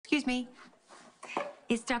Excuse me.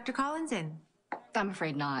 Is Dr. Collins in? I'm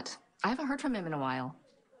afraid not. I haven't heard from him in a while.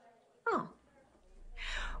 Oh.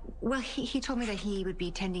 Well, he told me that he would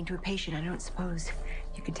be tending to a patient. I don't suppose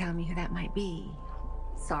you could tell me who that might be.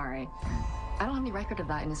 Sorry. I don't have any record of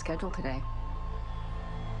that in his schedule today.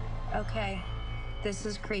 Okay, this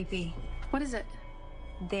is creepy. What is it?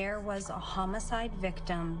 There was a homicide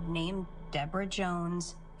victim named Deborah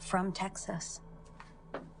Jones from Texas.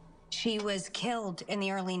 She was killed in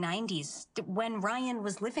the early 90s when Ryan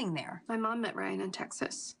was living there. My mom met Ryan in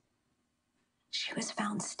Texas. She was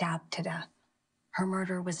found stabbed to death. Her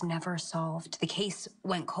murder was never solved. The case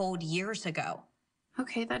went cold years ago.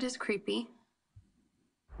 Okay, that is creepy.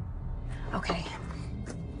 Okay.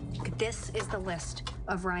 This is the list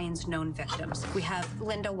of Ryan's known victims. We have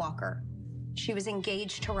Linda Walker. She was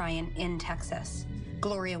engaged to Ryan in Texas.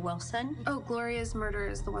 Gloria Wilson. Oh, Gloria's murder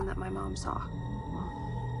is the one that my mom saw.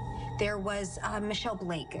 There was Michelle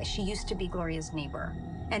Blake. She used to be Gloria's neighbor.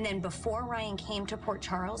 And then before Ryan came to Port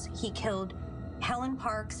Charles, he killed Helen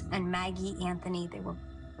Parks and Maggie Anthony. They were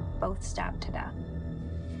both stabbed to death.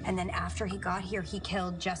 And then after he got here, he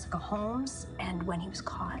killed Jessica Holmes. And when he was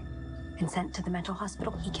caught and sent to the mental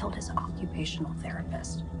hospital, he killed his occupational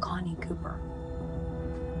therapist, Connie Cooper.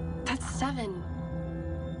 That's 7.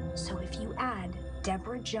 So if you add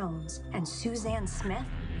Deborah Jones and Suzanne Smith,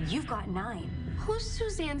 you've got 9. Who's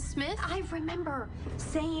Suzanne Smith? I remember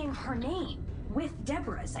saying her name with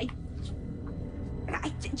Deborah's. I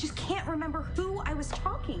just can't remember who I was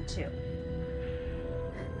talking to.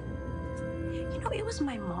 You know, it was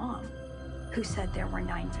my mom who said there were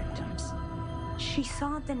 9 victims. She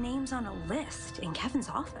saw the names on a list in Kevin's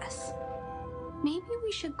office. Maybe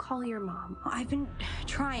we should call your mom. I've been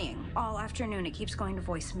trying all afternoon. It keeps going to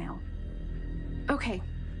voicemail. Okay,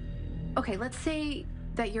 let's say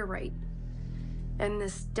that you're right. And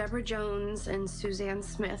this Deborah Jones and Suzanne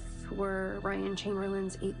Smith were Ryan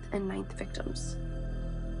Chamberlain's 8th and 9th victims.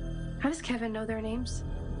 How does Kevin know their names?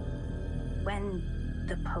 When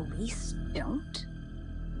the police don't?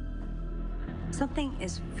 Something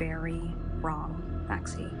is very wrong,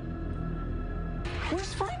 Maxie.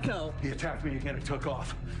 Where's Franco? He attacked me again and took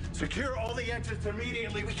off. Secure all the exits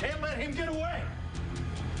immediately. We can't let him get away.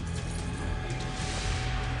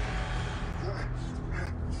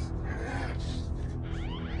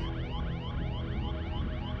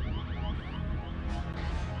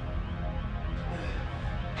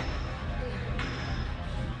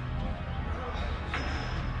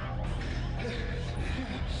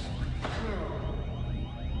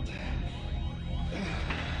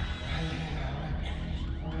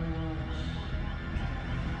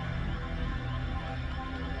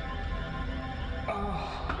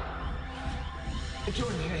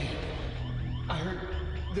 Jordan, hey. I heard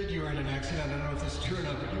that you were in an accident. I don't know if this is true or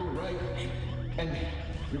not, but you were right. And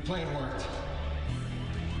your plan worked.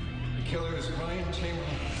 The killer is Ryan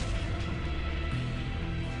Chamberlain.